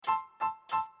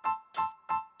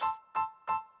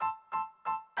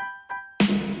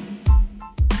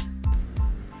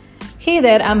Hey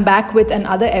there, I'm back with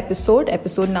another episode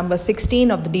number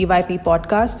 16 of the DYP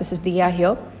podcast. This is Diya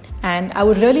here. And I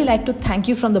would really like to thank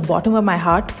you from the bottom of my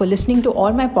heart for listening to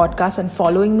all my podcasts and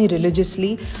following me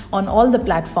religiously on all the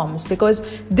platforms, because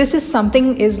this is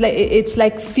something it's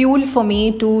like fuel for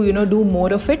me to, do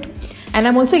more of it. And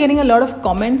I'm also getting a lot of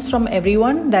comments from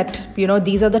everyone that,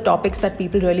 these are the topics that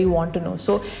people really want to know.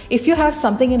 So if you have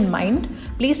something in mind,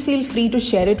 please feel free to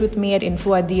share it with me at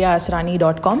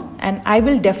info@diyaasrani.com, and I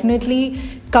will definitely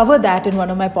cover that in one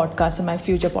of my podcasts, in my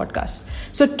future podcasts.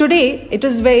 So today,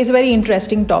 it's a very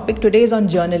interesting topic. Today is on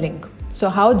journaling. So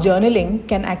how journaling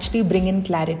can actually bring in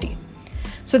clarity.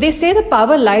 So they say the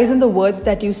power lies in the words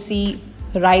that you see,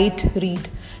 write, read.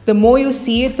 The more you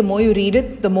see it, the more you read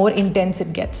it, the more intense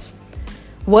it gets.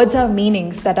 Words have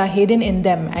meanings that are hidden in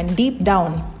them, and deep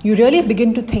down, you really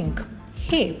begin to think,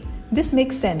 hey, this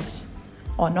makes sense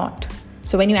or not.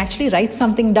 So when you actually write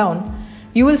something down,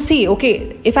 you will see,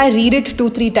 okay, if I read it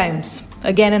 2-3 times,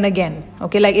 again and again,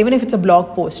 okay, like even if it's a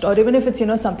blog post or even if it's,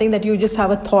 something that you just have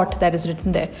a thought that is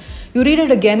written there, you read it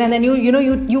again and then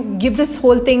you give this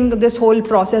whole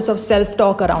process of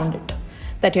self-talk around it,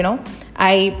 that,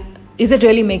 is it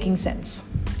really making sense?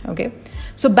 Okay.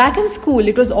 So back in school,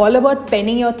 it was all about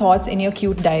penning your thoughts in your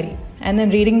cute diary and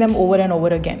then reading them over and over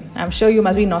again. I'm sure you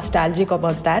must be nostalgic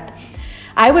about that.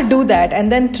 I would do that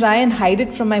and then try and hide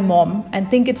it from my mom and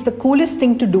think it's the coolest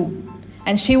thing to do.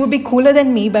 And she would be cooler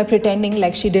than me by pretending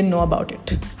like she didn't know about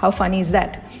it. How funny is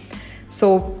that?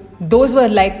 So those were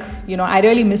like, I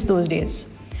really miss those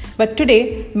days. But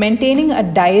today, maintaining a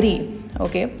diary,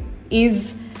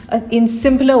 is in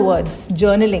simpler words,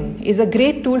 journaling is a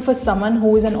great tool for someone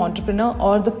who is an entrepreneur,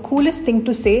 or the coolest thing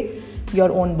to say, your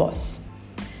own boss.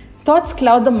 Thoughts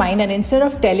cloud the mind, and instead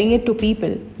of telling it to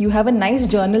people, you have a nice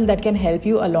journal that can help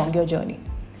you along your journey.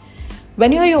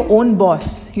 When you're your own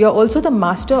boss, you're also the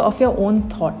master of your own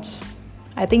thoughts.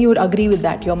 I think you would agree with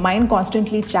that. Your mind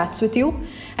constantly chats with you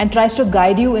and tries to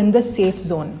guide you in the safe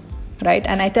zone, right?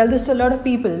 And I tell this to a lot of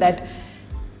people that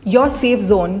your safe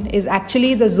zone is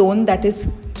actually the zone that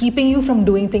is keeping you from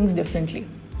doing things differently.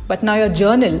 But now your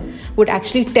journal would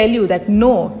actually tell you that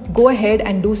no, go ahead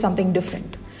and do something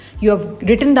different. You have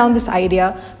written down this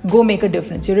idea, go make a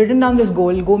difference. You've written down this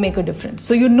goal, go make a difference.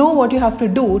 So you know what you have to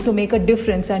do to make a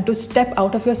difference and to step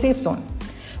out of your safe zone.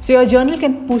 So your journal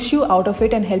can push you out of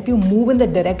it and help you move in the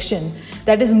direction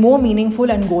that is more meaningful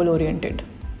and goal-oriented.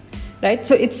 Right?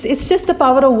 So it's just the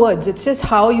power of words. It's just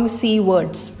how you see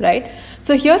words, right?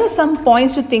 So here are some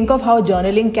points to think of how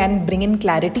journaling can bring in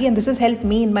clarity, and this has helped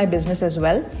me in my business as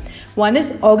well. One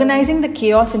is organizing the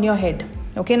chaos in your head.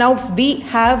 Okay, now we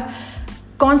have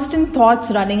constant thoughts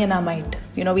running in our mind.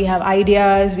 We have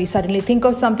ideas, we suddenly think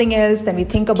of something else, then we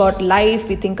think about life,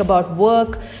 we think about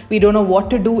work, we don't know what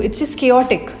to do. It's just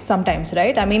chaotic sometimes,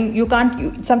 right? I mean,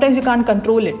 sometimes you can't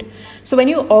control it. So when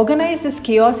you organize this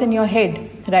chaos in your head,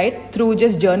 right, through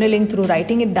just journaling, through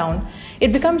writing it down,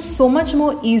 it becomes so much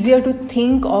more easier to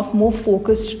think of more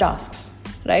focused tasks,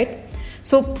 right?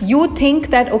 So you think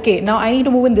that, okay, now I need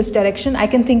to move in this direction, I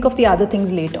can think of the other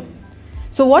things later.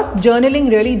 So what journaling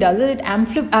really does is it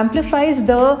amplifies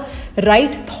the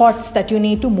right thoughts that you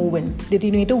need to move in, that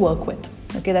you need to work with.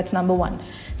 Okay, that's number one.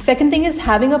 Second thing is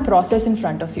having a process in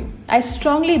front of you. I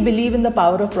strongly believe in the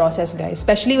power of process, guys,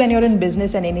 especially when you're in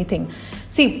business and anything.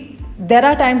 See, there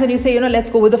are times when you say, let's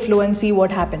go with the flow and see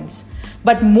what happens.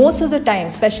 But most of the time,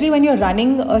 especially when you're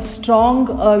running a strong,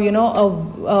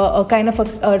 a kind of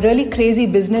a really crazy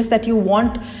business that you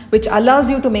want, which allows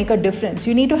you to make a difference,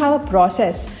 you need to have a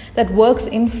process that works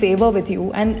in favor with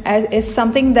you and is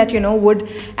something that, would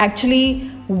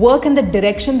actually work in the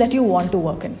direction that you want to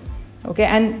work in. Okay,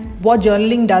 and what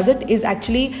journaling does is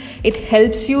actually, it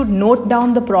helps you note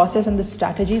down the process and the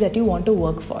strategy that you want to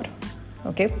work for.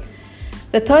 Okay.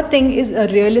 The third thing is a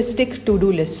realistic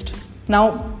to-do list.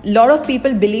 Now, a lot of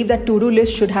people believe that to-do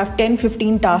list should have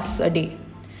 10-15 tasks a day.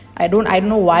 I don't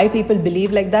know why people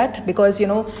believe like that, because,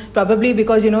 probably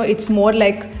because, it's more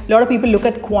like a lot of people look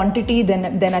at quantity than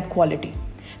at quality.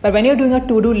 But when you're doing a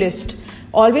to-do list,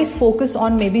 always focus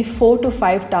on maybe 4 to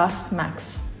 5 tasks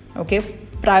max. Okay.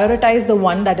 Prioritize the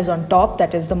one that is on top,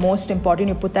 that is the most important.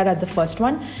 You put that at the first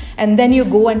one, and then you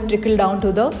go and trickle down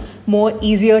to the more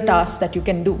easier tasks that you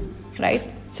can do, right?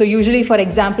 So usually, for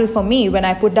example, for me, when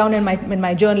I put down in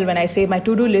my journal, when I say my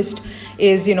to-do list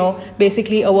is,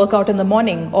 basically a workout in the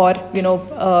morning, or,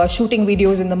 shooting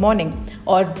videos in the morning,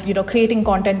 or, creating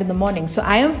content in the morning. So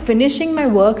I am finishing my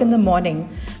work in the morning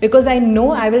because I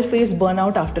know I will face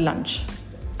burnout after lunch.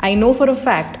 I know for a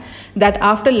fact that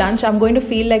after lunch, I'm going to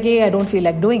feel like, hey, I don't feel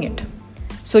like doing it.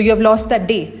 So you have lost that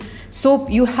day. So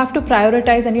you have to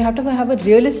prioritize, and you have to have a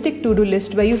realistic to-do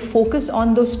list where you focus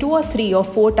on those 2 or 3 or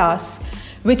 4 tasks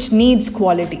which needs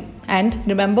quality. And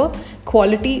remember,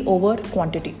 quality over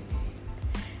quantity.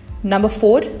 Number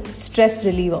 4, stress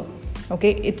reliever.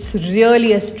 Okay, it's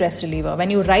really a stress reliever. When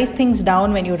you write things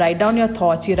down, when you write down your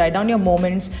thoughts, you write down your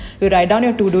moments, you write down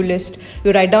your to-do list,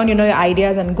 you write down, your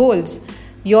ideas and goals,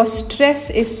 your stress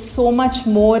is so much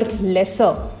more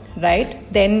lesser,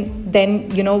 right, than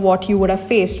what you would have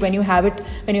faced when you have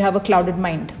a clouded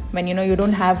mind, when you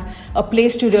don't have a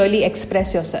place to really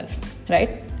express yourself,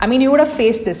 right? I mean, you would have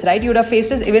faced this, right? You would have faced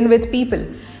this even with people.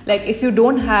 Like if you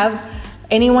don't have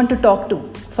anyone to talk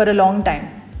to for a long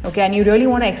time, okay, and you really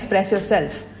want to express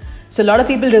yourself. So a lot of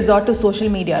people resort to social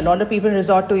media. A lot of people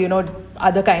resort to,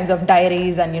 other kinds of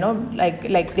diaries and,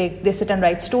 like they sit and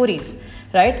write stories,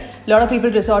 right? A lot of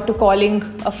people resort to calling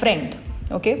a friend,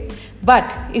 okay?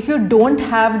 But if you don't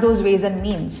have those ways and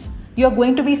means, you're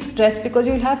going to be stressed because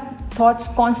you'll have thoughts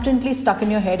constantly stuck in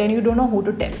your head and you don't know who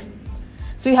to tell.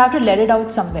 So you have to let it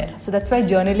out somewhere. So that's why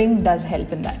journaling does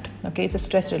help in that, okay? It's a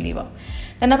stress reliever.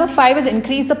 And number 5 is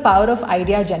increase the power of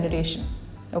idea generation.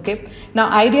 Okay. Now,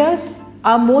 ideas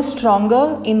are more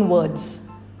stronger in words.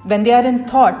 When they are in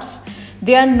thoughts,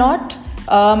 they are not,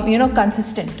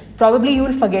 consistent. Probably you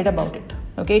will forget about it.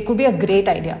 Okay. It could be a great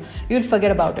idea. You will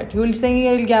forget about it. You will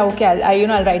say, yeah, okay,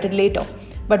 I'll write it later.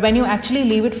 But when you actually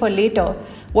leave it for later,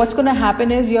 what's going to happen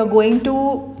is you're going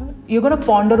to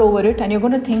ponder over it and you're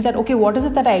going to think that, okay, what is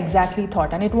it that I exactly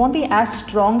thought? And it won't be as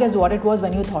strong as what it was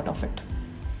when you thought of it.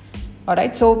 All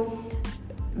right. So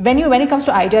when it comes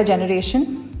to idea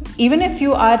generation, even if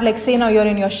you are like, say now you're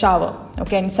in your shower,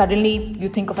 okay, and suddenly you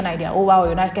think of an idea, oh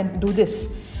wow, I can do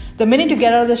this. The minute you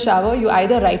get out of the shower, you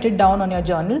either write it down on your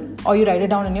journal or you write it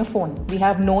down on your phone. We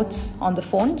have notes on the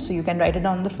phone, so you can write it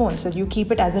down on the phone. So you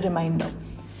keep it as a reminder,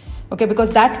 okay,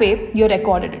 because that way you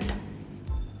recorded it.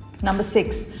 Number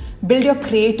 6, build your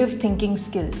creative thinking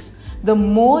skills. The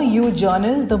more you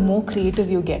journal, the more creative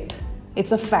you get.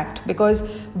 It's a fact, because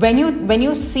when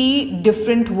you see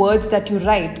different words that you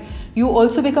write, you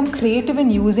also become creative in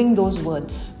using those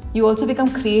words. You also become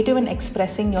creative in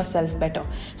expressing yourself better.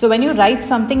 So when you write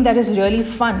something that is really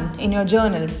fun in your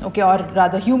journal, okay, or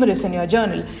rather humorous in your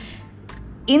journal,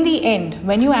 in the end,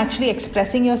 when you're actually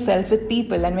expressing yourself with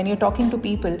people and when you're talking to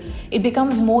people, it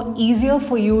becomes more easier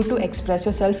for you to express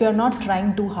yourself. You're not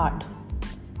trying too hard,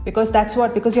 because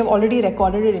because you have already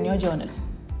recorded it in your journal.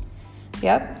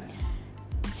 Yeah.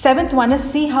 7th one is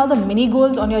see how the mini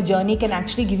goals on your journey can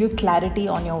actually give you clarity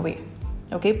on your way.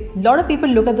 Okay, a lot of people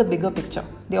look at the bigger picture.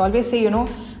 They always say,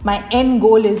 my end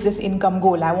goal is this income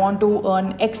goal. I want to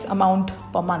earn X amount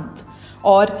per month.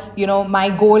 Or,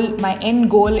 my end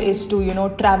goal is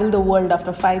to, travel the world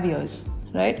after 5 years,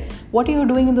 right? What are you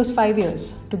doing in those 5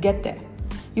 years to get there?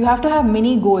 You have to have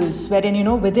mini goals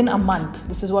wherein, within a month,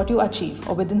 this is what you achieve,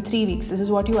 or within 3 weeks, this is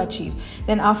what you achieve.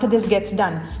 Then after this gets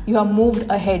done, you have moved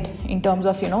ahead in terms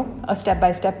of, a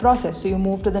step-by-step process. So you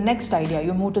move to the next idea,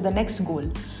 you move to the next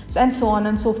goal, and so on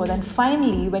and so forth. And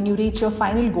finally, when you reach your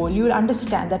final goal, you will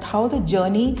understand that how the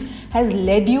journey has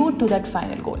led you to that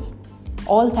final goal.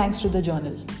 All thanks to the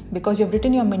journal, because you've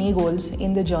written your mini goals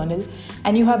in the journal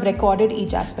and you have recorded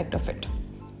each aspect of it.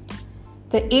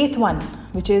 The 8th one,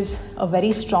 which is a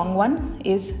very strong one,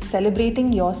 is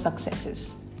celebrating your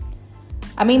successes.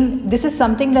 I mean, this is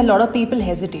something that a lot of people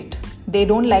hesitate. They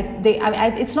don't like,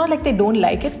 it's not like they don't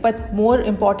like it, but more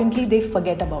importantly, they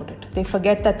forget about it. They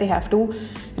forget that they have to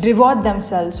reward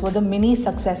themselves for the mini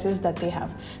successes that they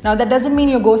have. Now, that doesn't mean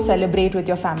you go celebrate with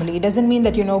your family. It doesn't mean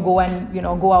that, go and,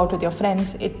 go out with your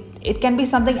friends. It can be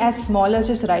something as small as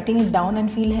just writing it down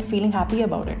and feeling happy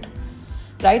about it,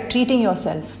 right? Treating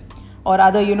yourself. Or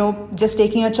rather, just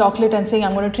taking a chocolate and saying,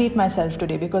 I'm going to treat myself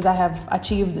today because I have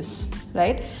achieved this,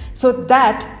 right? So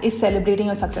that is celebrating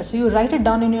your success. So you write it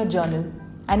down in your journal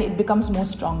and it becomes more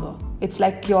stronger. It's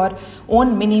like your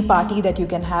own mini party that you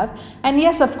can have. And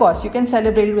yes, of course, you can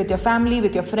celebrate it with your family,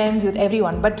 with your friends, with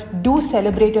everyone. But do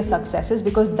celebrate your successes,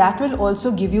 because that will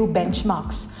also give you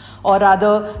benchmarks. Or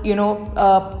rather,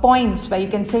 points where you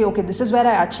can say, okay, this is where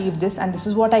I achieved this and this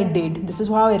is what I did. This is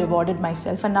how I rewarded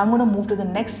myself. And now I'm going to move to the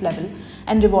next level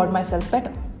and reward myself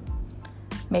better.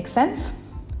 Make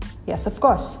sense? Yes, of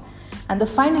course. And the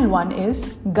final one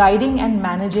is guiding and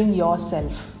managing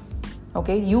yourself.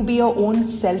 Okay, you be your own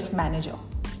self-manager.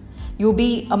 You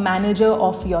be a manager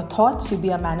of your thoughts, you be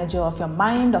a manager of your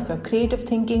mind, of your creative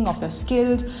thinking, of your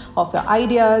skills, of your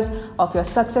ideas, of your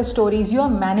success stories. You are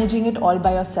managing it all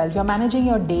by yourself. You're managing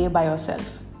your day by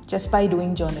yourself, just by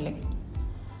doing journaling.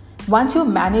 Once you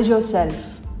manage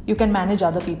yourself, you can manage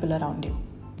other people around you.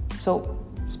 So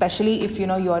especially if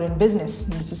you're in business.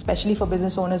 This is especially for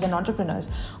business owners and entrepreneurs,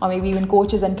 or maybe even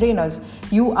coaches and trainers.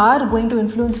 You are going to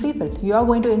influence people. You are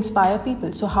going to inspire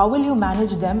people. So how will you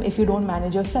manage them if you don't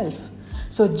manage yourself?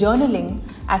 So journaling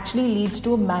actually leads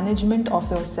to management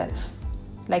of yourself.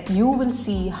 Like, you will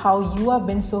see how you have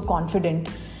been so confident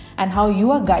and how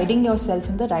you are guiding yourself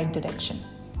in the right direction.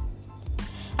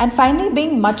 And finally,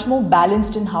 being much more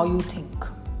balanced in how you think.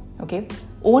 Okay?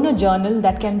 Own a journal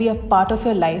that can be a part of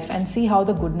your life and see how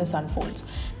the goodness unfolds.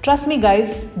 Trust me,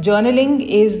 guys, journaling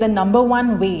is the number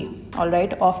one way, all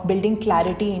right, of building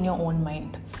clarity in your own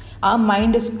mind. Our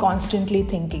mind is constantly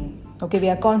thinking. Okay, we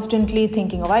are constantly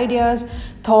thinking of ideas,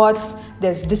 thoughts,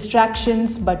 there's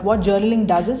distractions, but what journaling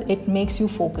does is it makes you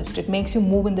focused. It makes you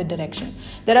move in the direction.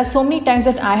 There are so many times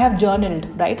that I have journaled,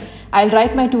 right? I'll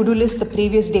write my to-do list the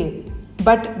previous day,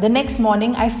 but the next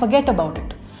morning I forget about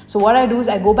it. So what I do is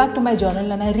I go back to my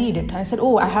journal and I read it. And I said,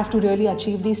 oh, I have to really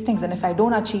achieve these things. And if I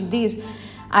don't achieve these,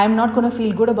 I'm not going to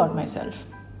feel good about myself,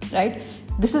 right?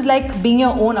 This is like being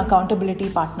your own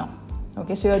accountability partner.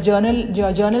 Okay, so your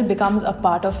journal becomes a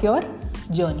part of your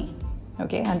journey.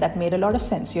 Okay, and that made a lot of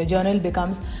sense. Your journal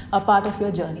becomes a part of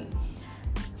your journey.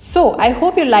 So I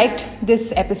hope you liked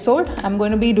this episode. I'm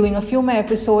going to be doing a few more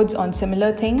episodes on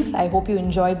similar things. I hope you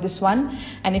enjoyed this one.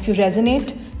 And if you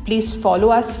resonate, please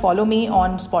follow me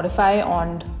on Spotify,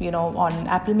 on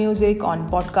Apple Music, on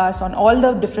podcasts, on all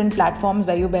the different platforms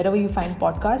wherever you find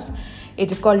podcasts. It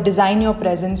is called Design Your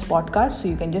Presence Podcast. So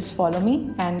you can just follow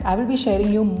me and I will be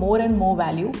sharing you more and more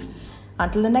value.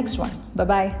 Until the next one.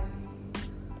 Bye-bye.